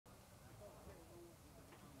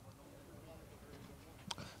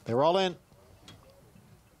They're all in.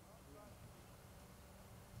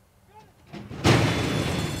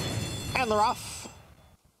 And they're off.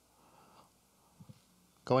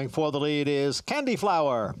 Going for the lead is Candy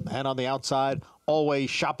Flower. And on the outside, Always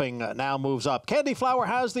Shopping now moves up. Candy Flower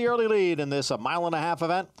has the early lead in this 1.5 mile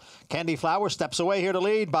event. Candy Flower steps away here to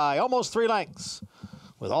lead by almost 3 lengths.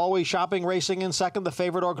 With Always Shopping racing in second, the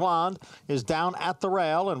favorite Orglandes is down at the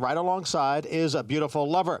rail, and right alongside is a Beautiful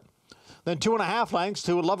Lover. Then 2.5 lengths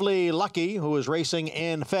to Lovely Lucky, who is racing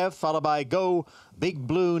in fifth, followed by Go Big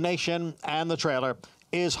Blue Nation, and the trailer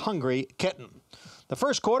is Hungry Kitten. The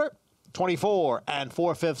first quarter, 24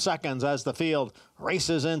 4/5 seconds as the field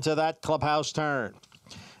races into that clubhouse turn.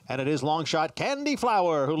 And it is long shot Candy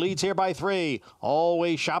Flower who leads here by 3.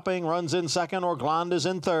 Always Shopping runs in second. Orglandes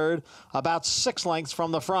in third, about 6 lengths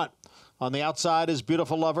from the front. On the outside is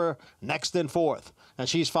Beautiful Lover next in fourth. And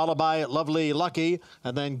she's followed by Lovely Lucky,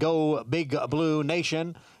 and then Go Big Blue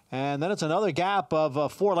Nation. And then it's another gap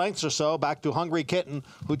of 4 lengths or so back to Hungry Kitten,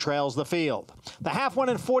 who trails the field. The half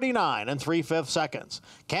went in 49 3/5 seconds.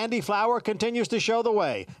 Candy Flower continues to show the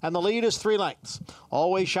way, and the lead is 3 lengths.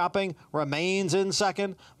 Always Shopping remains in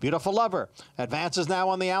second. Beautiful Lover advances now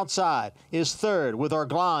on the outside, is third, with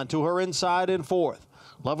Orglandes to her inside in fourth.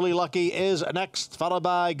 Lovely Lucky is next, followed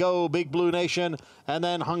by Go Big Blue Nation, and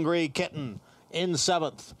then Hungry Kitten in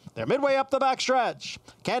seventh. They're midway up the backstretch.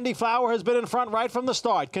 Candy Flower has been in front right from the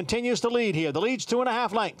start, continues to lead here. The lead's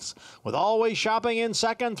 2.5 lengths, with Always Shopping in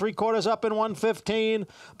second, 3/4 up in 1:15.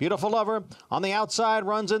 Beautiful Lover on the outside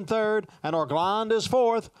runs in third, and Orglandes is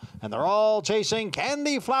fourth. And they're all chasing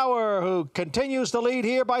Candy Flower, who continues to lead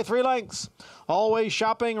here by 3 lengths. Always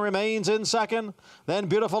Shopping remains in second. Then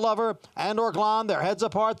Beautiful Lover and Orglandes, their heads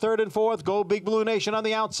apart, third and fourth. Go Big Blue Nation on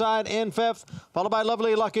the outside in fifth, followed by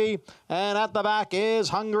Lovely Lucky. And at the back is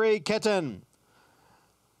Hungry Kitten.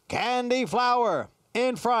 Candy Flower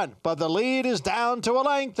in front, but the lead is down to a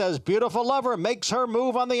length as Beautiful Lover makes her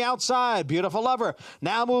move on the outside. Beautiful Lover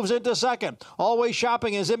now moves into second. Always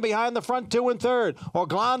Shopping is in behind the front 2 and third.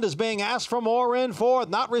 Orglandes is being asked for more in fourth,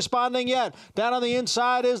 not responding yet. Down on the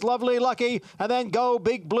inside is Lovely Lucky, and then Go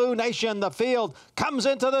Big Blue Nation. The field comes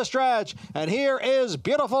into the stretch, and here is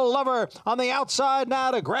Beautiful Lover on the outside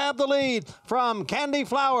now to grab the lead from Candy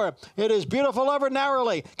Flower. It is Beautiful Lover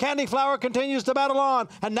narrowly. Candy Flower continues to battle on,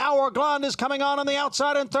 and now Orglandes is coming on the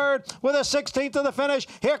outside in third with a 16th to the finish.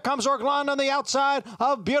 Here comes Orglandes on the outside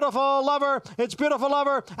of Beautiful Lover. It's Beautiful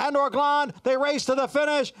Lover and Orglandes. They race to the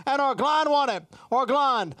finish, and Orglandes won it.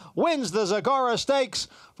 Orglandes wins the Zagora Stakes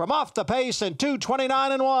from off the pace in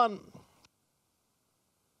 2:29 1.